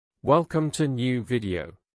Welcome to new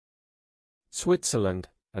video. Switzerland,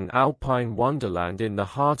 an alpine wonderland in the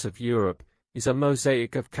heart of Europe, is a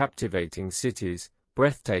mosaic of captivating cities,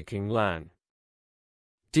 breathtaking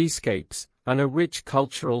landscapes, and a rich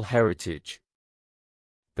cultural heritage.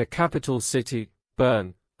 The capital city,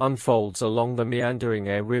 Bern, unfolds along the meandering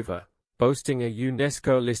Aire River, boasting a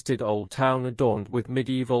UNESCO-listed old town adorned with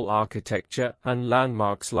medieval architecture and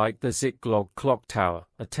landmarks like the St.Gallen clock tower,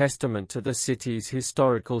 a testament to the city's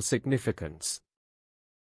historical significance.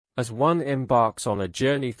 As one embarks on a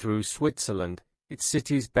journey through Switzerland, its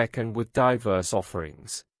cities beckon with diverse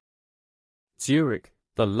offerings. Zürich,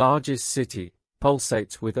 the largest city,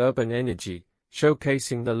 pulsates with urban energy,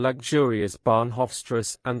 showcasing the luxurious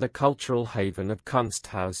Bahnhofstrasse and the cultural haven of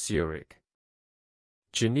Kunsthaus Zürich.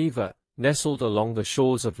 Geneva, nestled along the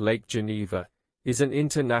shores of Lake Geneva, is an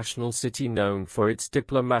international city known for its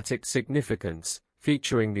diplomatic significance,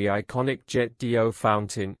 featuring the iconic Jet d'Eau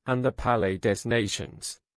fountain and the Palais des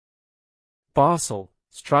Nations. Basel,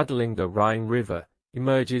 straddling the Rhine River,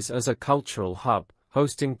 emerges as a cultural hub,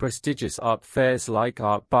 hosting prestigious art fairs like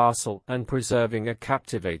Art Basel and preserving a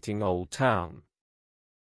captivating old town.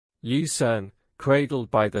 Lucerne,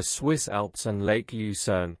 cradled by the Swiss Alps and Lake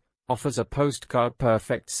Lucerne, offers a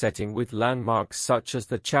postcard-perfect setting with landmarks such as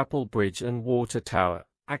the Chapel Bridge and Water Tower,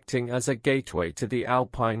 acting as a gateway to the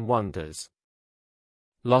Alpine wonders.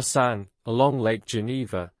 Lausanne, along Lake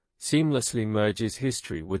Geneva, seamlessly merges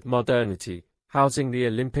history with modernity, housing the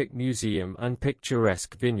Olympic Museum and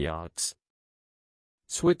picturesque vineyards.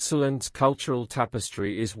 Switzerland's cultural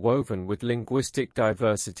tapestry is woven with linguistic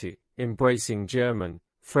diversity, embracing German,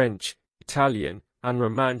 French, Italian, and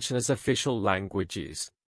Romansh as official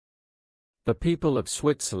languages. The people of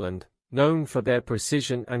Switzerland, known for their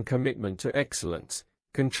precision and commitment to excellence,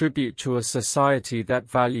 contribute to a society that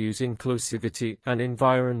values inclusivity and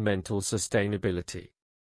environmental sustainability.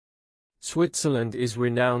 Switzerland is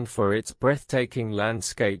renowned for its breathtaking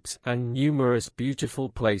landscapes and numerous beautiful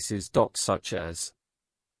places such as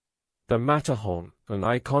the Matterhorn, an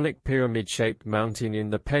iconic pyramid-shaped mountain in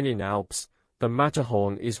the Pennine Alps. The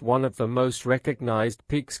Matterhorn is one of the most recognized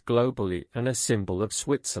peaks globally and a symbol of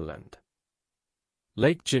Switzerland.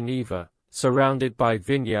 Lake Geneva, surrounded by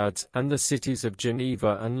vineyards and the cities of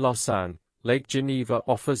Geneva and Lausanne, Lake Geneva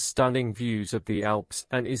offers stunning views of the Alps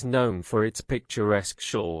and is known for its picturesque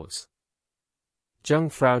shores.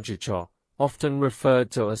 Jungfraujoch, often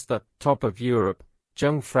referred to as the top of Europe,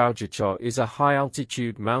 Jungfraujoch is a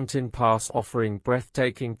high-altitude mountain pass offering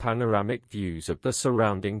breathtaking panoramic views of the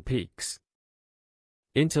surrounding peaks.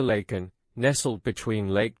 Interlaken, nestled between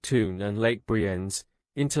Lake Thun and Lake Brienz,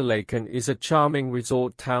 Interlaken is a charming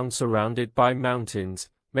resort town surrounded by mountains,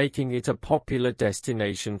 making it a popular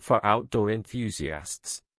destination for outdoor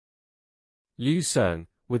enthusiasts. Lucerne,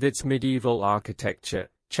 with its medieval architecture,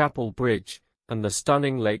 Chapel Bridge, and the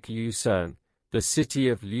stunning Lake Lucerne, the city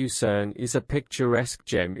of Lucerne is a picturesque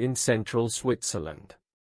gem in central Switzerland.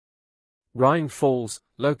 Rhine Falls,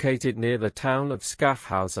 located near the town of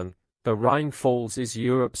Schaffhausen, the Rhine Falls is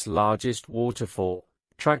Europe's largest waterfall,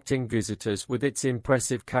 attracting visitors with its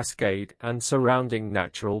impressive cascade and surrounding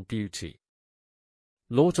natural beauty.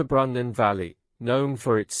 Lauterbrunnen Valley, known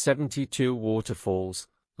for its 72 waterfalls,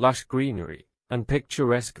 lush greenery, and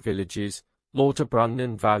picturesque villages,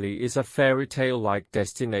 Lauterbrunnen Valley is a fairy tale-like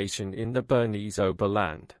destination in the Bernese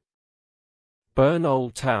Oberland. Bern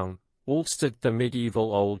Old Town, Altstadt, the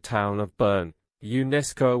medieval old town of Bern,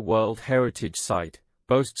 UNESCO World Heritage Site,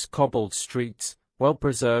 boasts cobbled streets,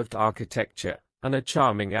 well-preserved architecture, and a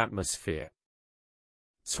charming atmosphere.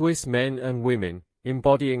 Swiss men and women,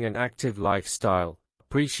 embodying an active lifestyle,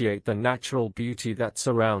 appreciate the natural beauty that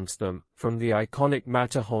surrounds them, from the iconic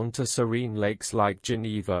Matterhorn to serene lakes like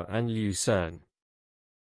Geneva and Lucerne.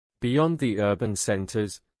 Beyond the urban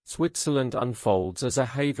centers, Switzerland unfolds as a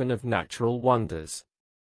haven of natural wonders.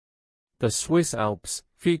 The Swiss Alps,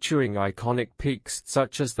 featuring iconic peaks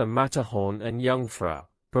such as the Matterhorn and Jungfrau,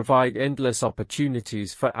 provide endless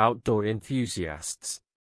opportunities for outdoor enthusiasts.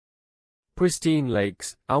 Pristine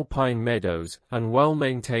lakes, alpine meadows, and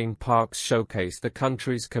well-maintained parks showcase the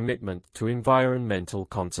country's commitment to environmental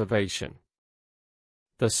conservation.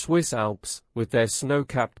 The Swiss Alps, with their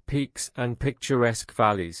snow-capped peaks and picturesque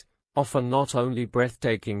valleys, offer not only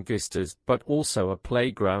breathtaking vistas but also a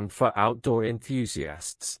playground for outdoor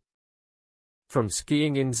enthusiasts. From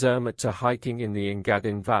skiing in Zermatt to hiking in the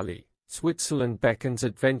Engadin Valley, Switzerland beckons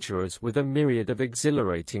adventurers with a myriad of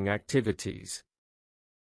exhilarating activities.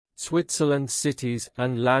 Switzerland's cities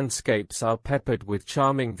and landscapes are peppered with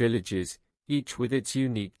charming villages, each with its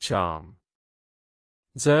unique charm.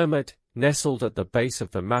 Zermatt, nestled at the base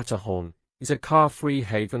of the Matterhorn, is a car-free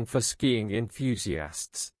haven for skiing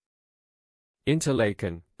enthusiasts.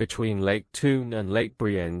 Interlaken, between Lake Thun and Lake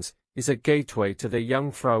Brienz, is a gateway to the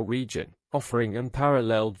Jungfrau region, offering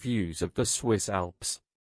unparalleled views of the Swiss Alps.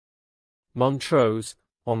 Montreux,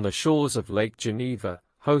 on the shores of Lake Geneva,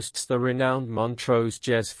 hosts the renowned Montreux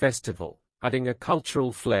Jazz Festival, adding a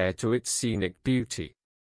cultural flair to its scenic beauty.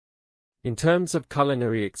 In terms of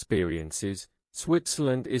culinary experiences,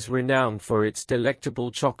 Switzerland is renowned for its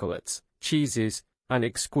delectable chocolates, cheeses, and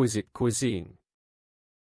exquisite cuisine.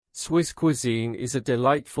 Swiss cuisine is a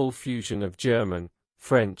delightful fusion of German,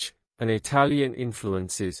 French, and Italian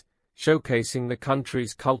influences, showcasing the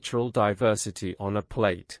country's cultural diversity on a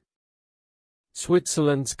plate.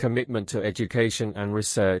 Switzerland's commitment to education and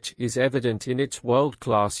research is evident in its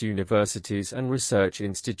world-class universities and research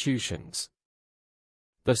institutions.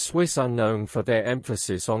 The Swiss are known for their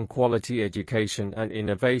emphasis on quality education and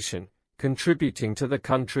innovation, contributing to the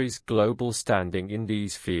country's global standing in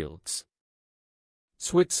these fields.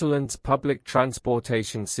 Switzerland's public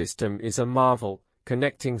transportation system is a marvel,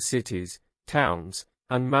 connecting cities, towns,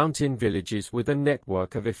 and mountain villages with a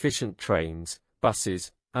network of efficient trains,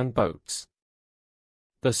 buses, and boats.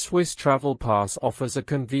 The Swiss Travel Pass offers a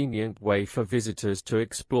convenient way for visitors to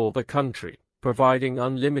explore the country, providing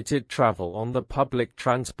unlimited travel on the public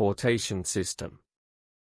transportation system.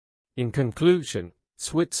 In conclusion,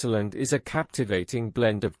 Switzerland is a captivating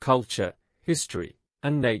blend of culture, history,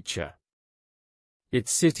 and nature.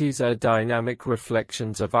 Its cities are dynamic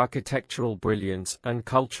reflections of architectural brilliance and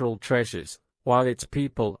cultural treasures, while its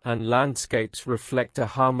people and landscapes reflect a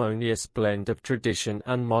harmonious blend of tradition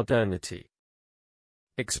and modernity.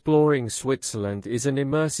 Exploring Switzerland is an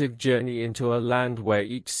immersive journey into a land where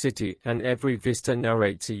each city and every vista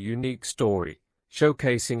narrates a unique story,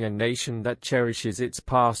 showcasing a nation that cherishes its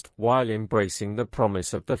past while embracing the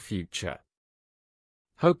promise of the future.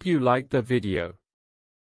 Hope you liked the video.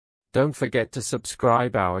 Don't forget to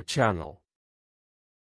subscribe our channel.